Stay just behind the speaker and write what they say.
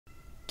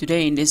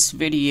Today in this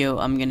video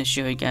I'm gonna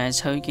show you guys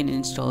how you can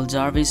install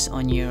Jarvis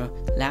on your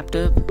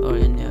laptop or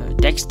in your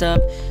desktop.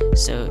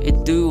 So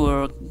it do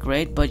work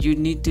great, but you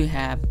need to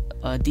have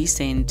a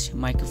decent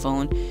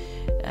microphone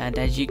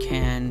that you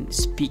can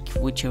speak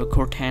with your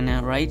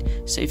Cortana, right?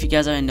 So if you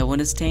guys are in the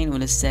Windows 10,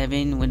 Windows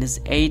 7, Windows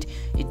 8,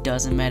 it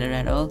doesn't matter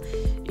at all.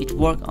 It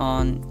works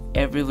on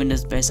every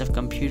Windows based of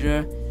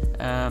computer.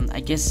 I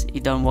guess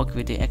it don't work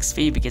with the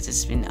XP because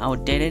it's been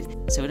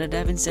outdated. So with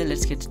that being said,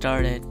 let's get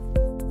started.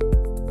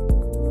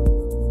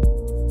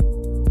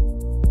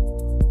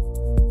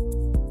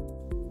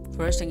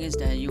 First thing is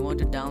that you want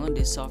to download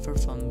this software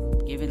from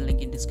given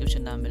link in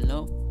description down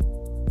below.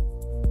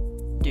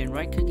 Then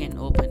right click and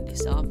open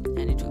this up,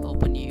 and it will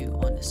open you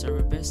on the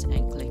server base,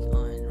 and click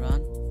on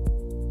run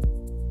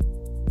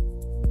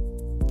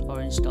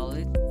or install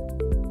it.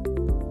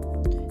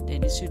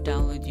 Then it should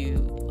download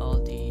you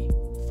all the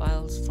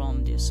files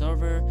from the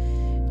server.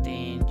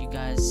 Then you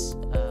guys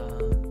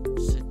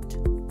should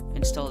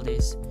install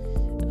this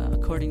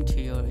according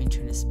to your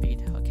internet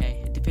speed.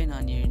 Okay, it depends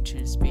on your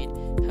internet speed,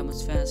 how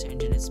much fast your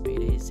internet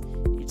speed is.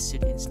 It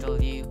should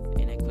install you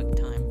in a quick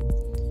time.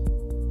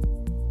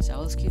 So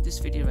I'll skip this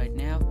video right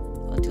now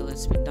until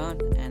it's been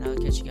done, and I'll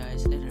catch you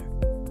guys later.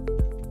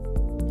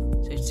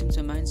 So it seems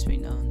that mine's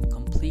been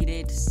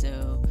completed,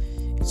 so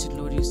it should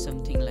load you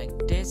something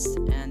like this,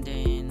 and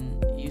then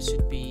you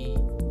should be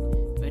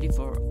ready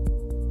for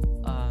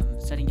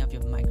setting up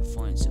your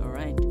microphones.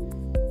 Alright,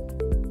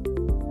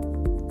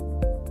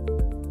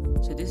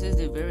 so this is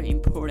the very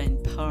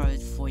important part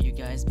for you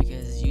guys,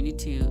 because you need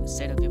to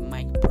set up your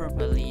mic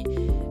properly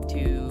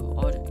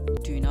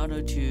in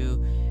order to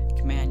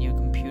command your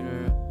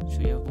computer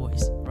through your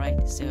voice,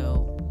 right?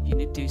 So you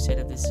need to set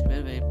up this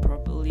very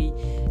properly,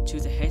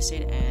 choose a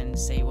headset and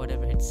say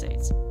whatever it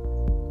says.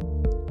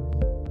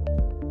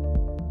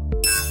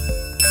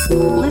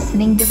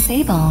 Listening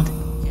disabled.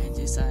 Yeah,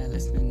 just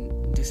listening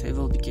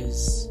disabled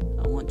because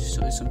I want to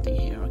show you something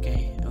here,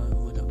 okay?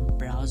 With a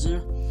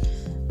browser,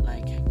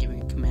 like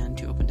giving a command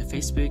to open the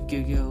Facebook,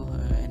 Google,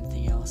 or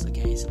anything else.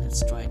 Okay, so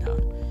let's try it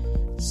out.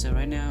 So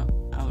right now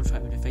I will try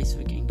with the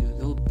Facebook and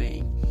Google,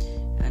 Bing,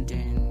 and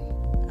then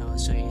I will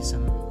show you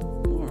some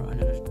more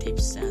other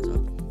tips as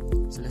well.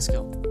 So let's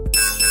go.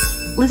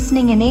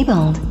 Listening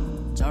enabled.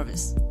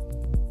 Jarvis.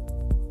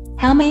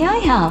 How may I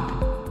help?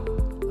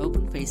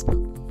 Open Facebook.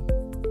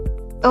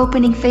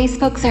 Opening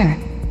Facebook, sir.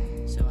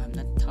 So I'm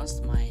not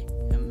touched my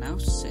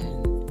mouse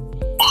and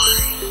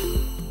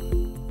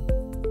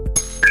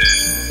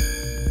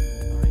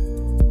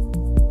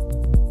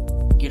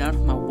alright. Get out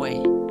of my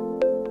way.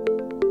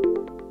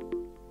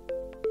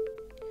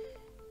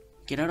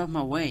 Get out of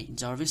my way,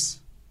 Jarvis.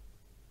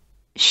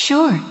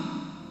 Sure.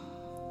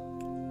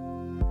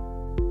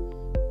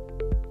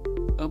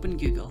 Open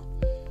Google.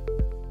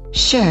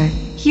 Sure.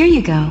 Here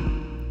you go.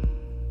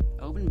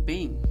 Open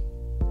Bing.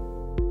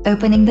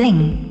 Opening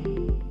Bing.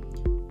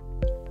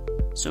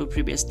 So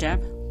previous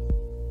tab.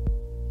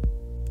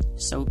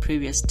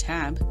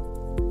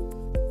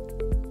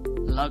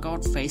 Log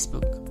out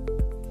Facebook.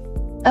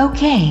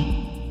 Okay.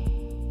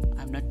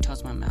 I'm not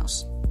touching my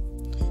mouse.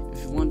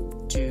 If you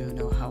want to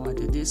know how I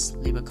do this,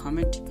 leave a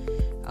comment.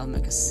 I'll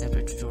make a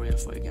separate tutorial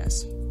for you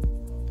guys.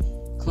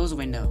 Close the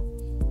window.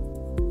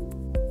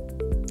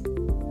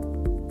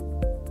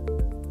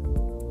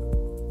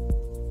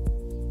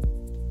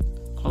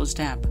 Close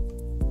tab.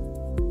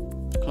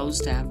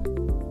 Close tab.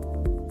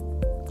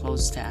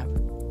 Close tab.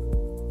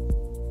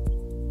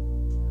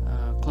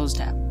 Close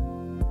tab.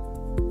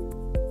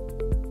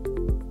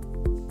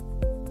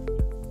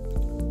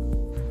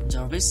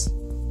 Jarvis?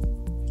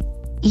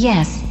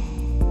 Yes.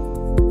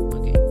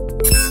 Okay.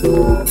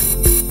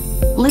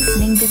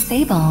 Listening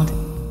disabled.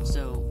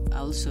 So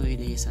I'll show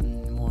you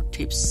some more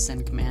tips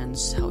and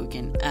commands, how you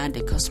can add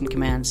the custom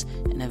commands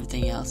and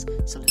everything else.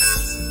 So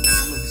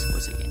let's look this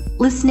once again.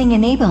 Listening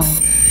enabled.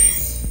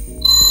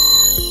 You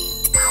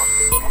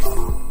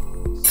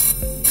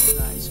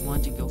guys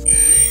want to go for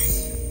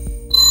this?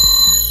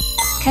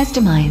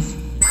 Customize.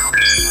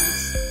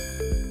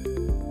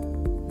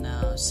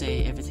 Now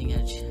say everything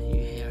that you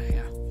hear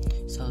here.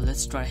 So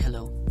let's try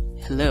hello.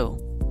 Hello.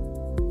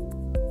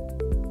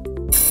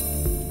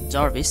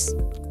 Jarvis.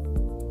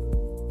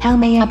 How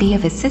may I be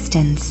of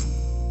assistance?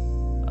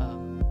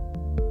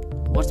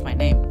 What's my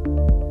name?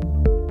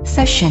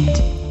 Session.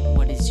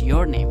 What is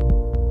your name?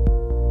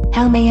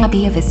 How may I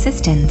be of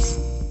assistance?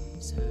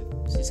 So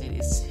she said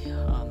it's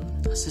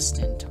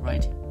assistant,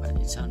 right? But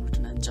it's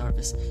written as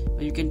Jarvis.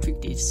 But you can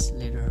tweak this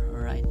later,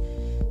 alright?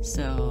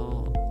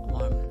 So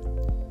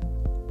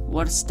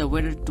what's the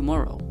weather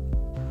tomorrow?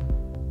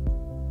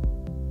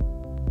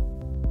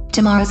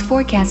 Tomorrow's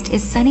forecast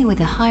is sunny with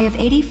a high of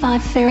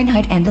 85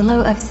 Fahrenheit and a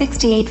low of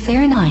 68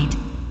 Fahrenheit.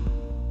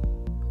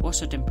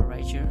 What's the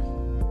temperature?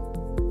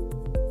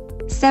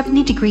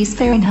 70 degrees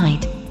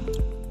Fahrenheit.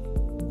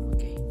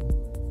 Okay.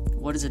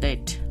 What is the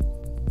date?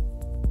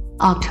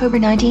 October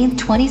 19,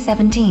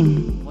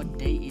 2017. What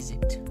day is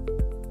it?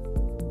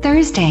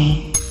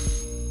 Thursday.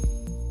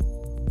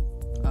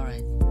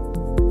 Alright.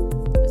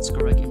 That's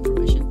correct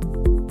information.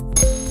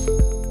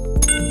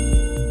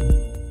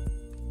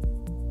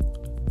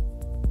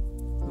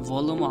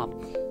 volume up,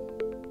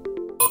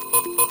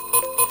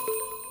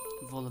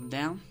 volume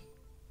down,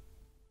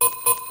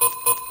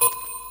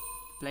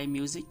 play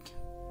music,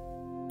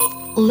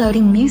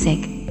 Loading music.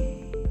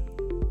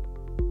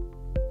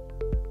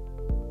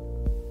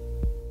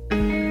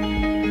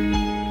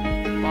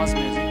 pause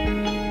music.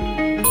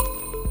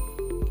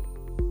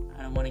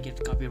 I don't want to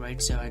get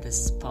copyright, so I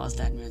just pause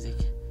that music.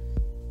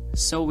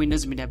 So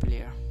Windows Media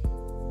Player,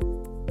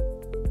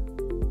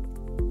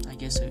 I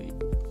guess so,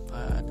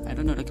 but I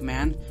don't know the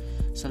command,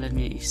 so let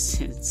me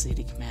see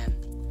the command.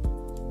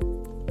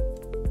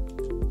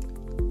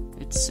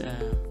 It's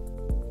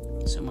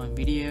so my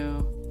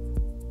video,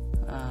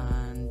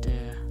 and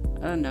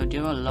I don't know,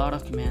 there are a lot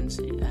of commands,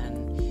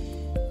 and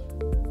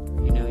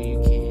you know,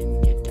 you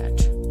can get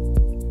that.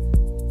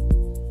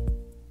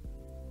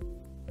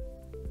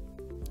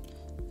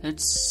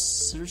 Let's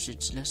search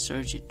it.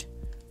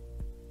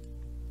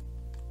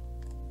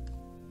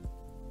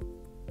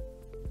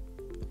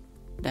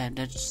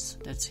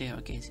 That's here.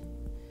 Okay,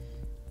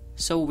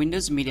 so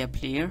Windows Media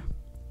Player.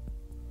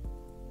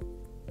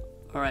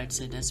 Alright,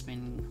 so that's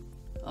been,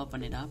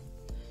 open it up,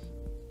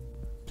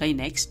 play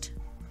next.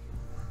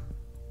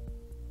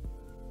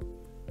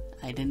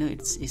 I don't know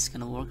it's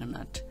gonna work or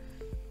not.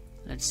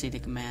 Let's see the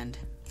command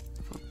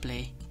for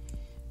play.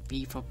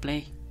 P for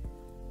play.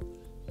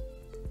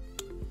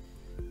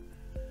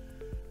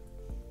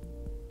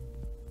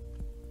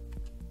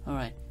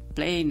 Alright,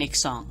 play next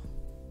song.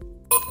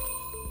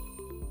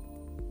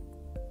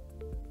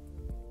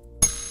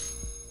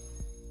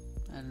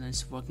 I don't know if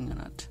it's working or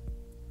not.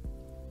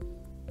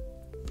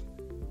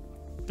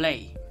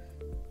 Play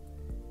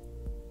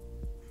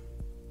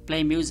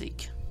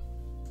music.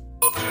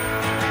 Stop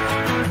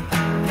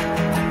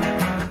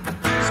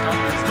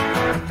music.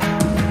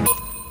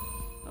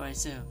 Alright,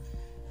 so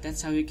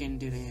that's how you can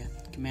do the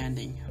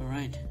commanding.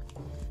 Alright,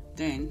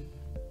 then,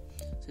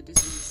 so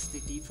this is the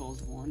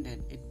default one, that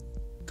it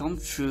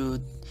comes through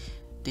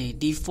the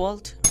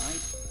default.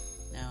 Right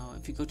now,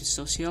 if you go to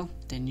social,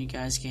 then you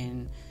guys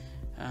can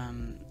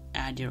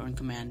add your own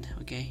command.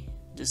 Okay,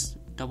 just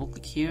double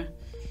click here,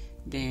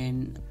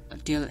 then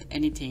tell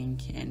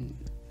anything,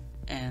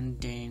 and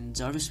then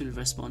Jarvis will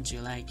respond to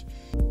you, like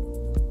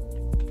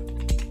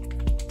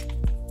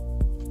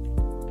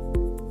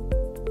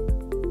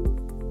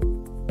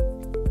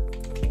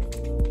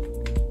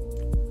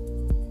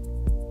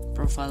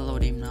profile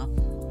loading up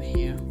over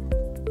here.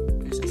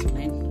 Let's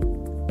explain.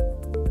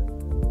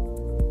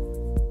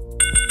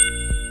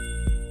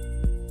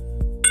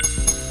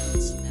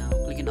 Let's now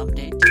click on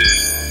update.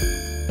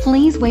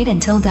 Please wait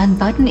until done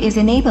button is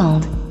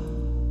enabled.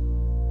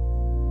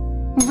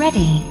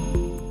 Ready.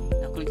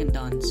 Now click on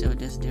done. So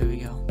there we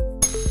go.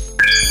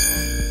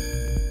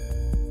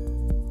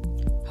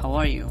 How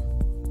are you?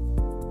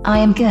 I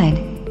am good.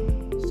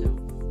 So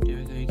there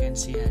we go. You can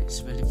see that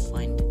it's really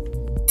fine.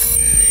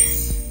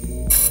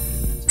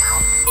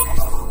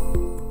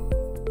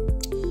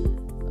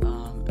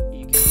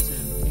 You can also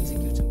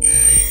execute some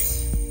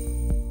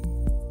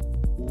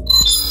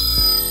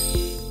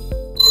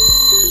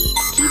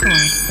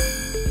Keyboard.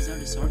 These are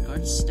the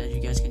shortcuts that you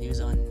guys can use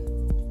on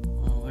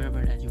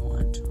wherever that you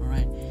want.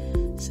 Alright,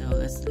 so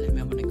let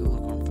me open the Google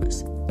Chrome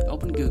first.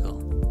 Open Google.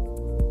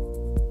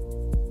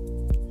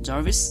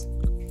 Jarvis,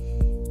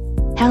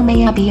 How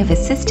may I be of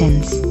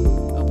assistance?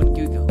 open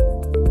Google.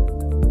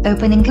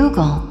 Opening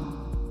Google.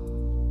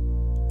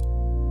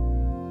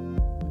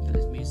 Okay,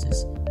 let me use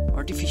this.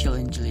 Artificial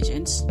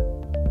intelligence.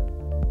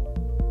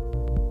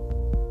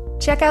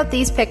 Check out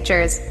these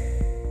pictures.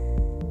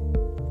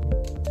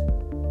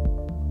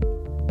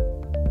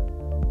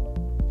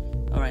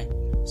 Alright,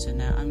 so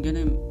now I'm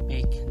gonna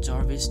make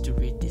Jarvis to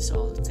read this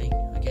whole thing,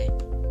 okay?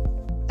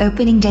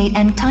 Opening date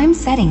and time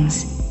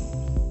settings.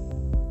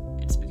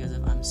 It's because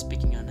I'm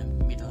speaking on the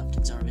middle of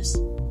the Jarvis.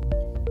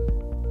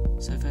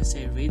 So if I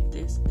say read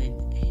this, then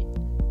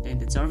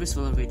the Jarvis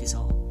will read this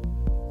all.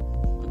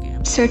 Okay,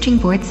 Searching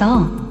for its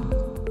all.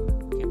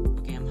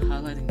 okay, I'm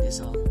highlighting this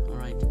all.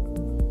 Alright.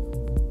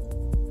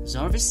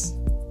 Jarvis,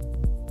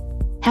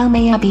 How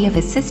may I be of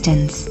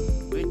assistance?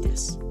 read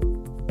this.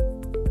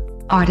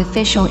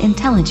 Artificial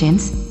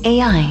intelligence,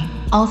 AI,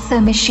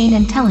 also machine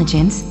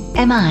intelligence,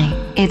 MI,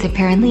 is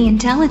apparently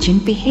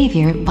intelligent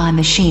behavior by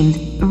machines,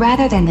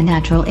 rather than the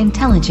natural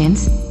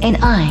intelligence,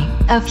 NI,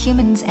 of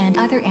humans and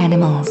other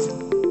animals.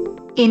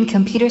 In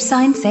computer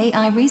science,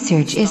 AI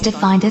research is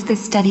defined as the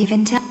study of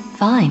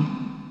Fine.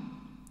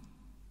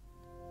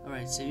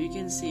 Alright, so you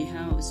can see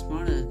how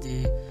smarter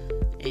the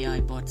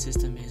AI bot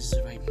system is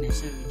right now.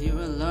 So there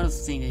are a lot of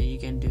things that you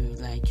can do,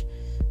 like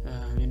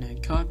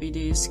copy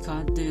this,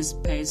 cut this,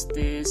 paste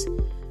this,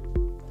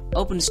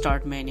 open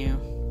start menu.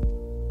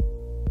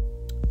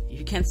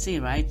 You can see,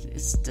 right?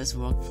 It does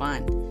work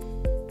fine.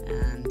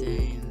 And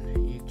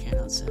then you can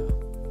also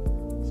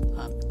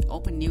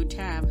open new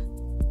tab.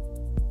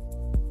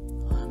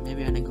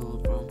 Maybe on a Google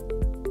Chrome.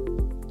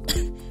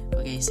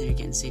 Okay, so you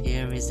can see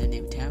there is the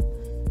new tab.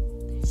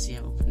 Let's see, I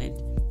open it.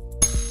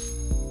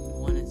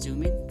 Want to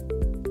zoom in?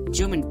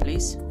 Zoom in,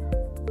 please.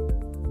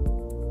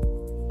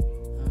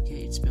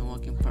 Okay, it's been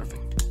working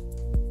perfect.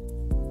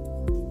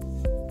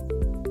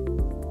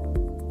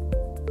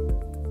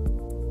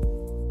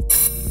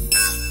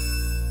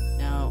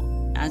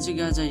 as you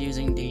guys are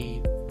using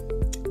the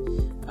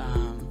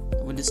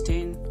Windows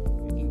 10,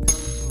 you can go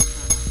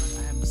Cortana, but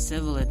I have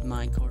disabled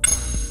my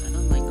Cortana because I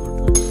don't like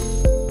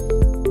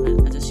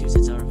Cortana. I just use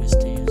Jarvis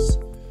to use.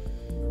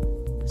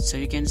 So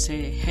you can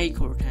say, "Hey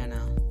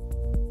Cortana,"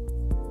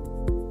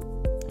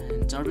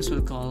 and Jarvis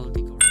will call the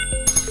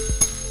Cortana.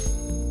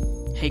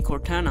 "Hey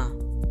Cortana."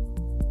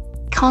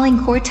 Calling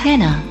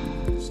Cortana.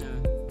 So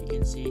you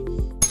can see,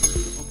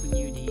 open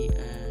you the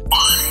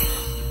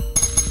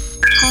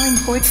Calling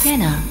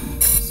Cortana.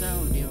 So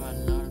there are a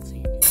lot of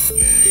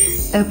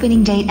things.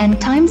 Opening date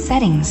and time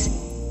settings.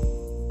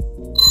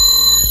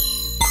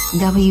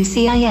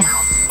 WCIS.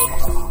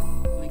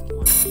 Click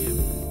on here.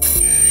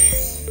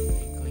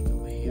 And click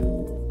over here.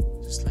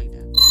 Just like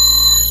that.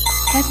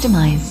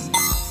 Customize.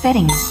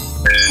 Settings.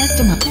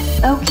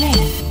 Customize. Okay.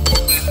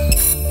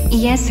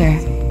 Yes, sir.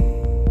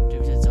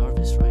 There's a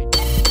Jarvis right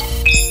there.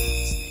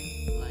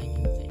 Like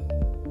anything.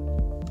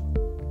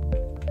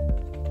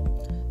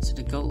 So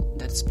the girl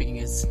that's speaking,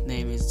 his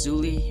name is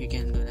Julie. You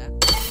can do that.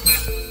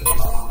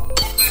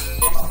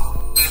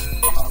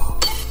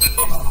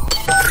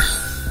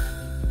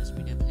 This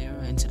media player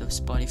instead of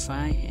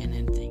Spotify and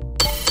anything.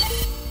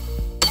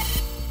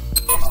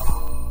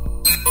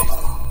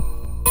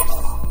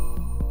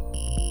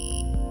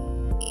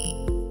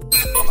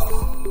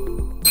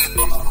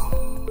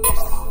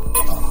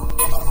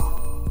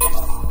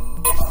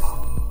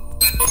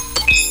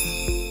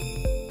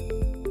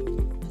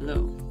 Hello.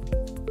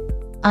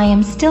 I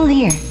am still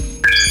here.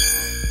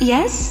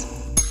 Yes?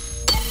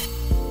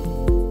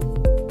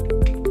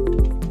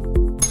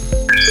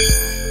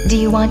 Do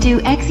you want to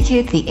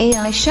execute the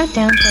AI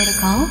shutdown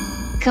protocol?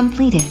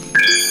 Completed.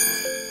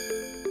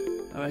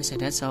 Alright, so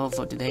that's all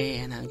for today,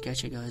 and I'll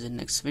catch you guys in the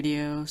next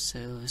video. So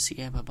see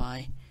ya, bye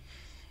bye.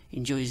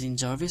 Enjoy using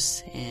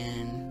Jarvis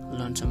and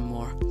learn some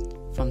more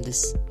from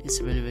this.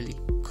 It's really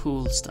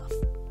cool stuff.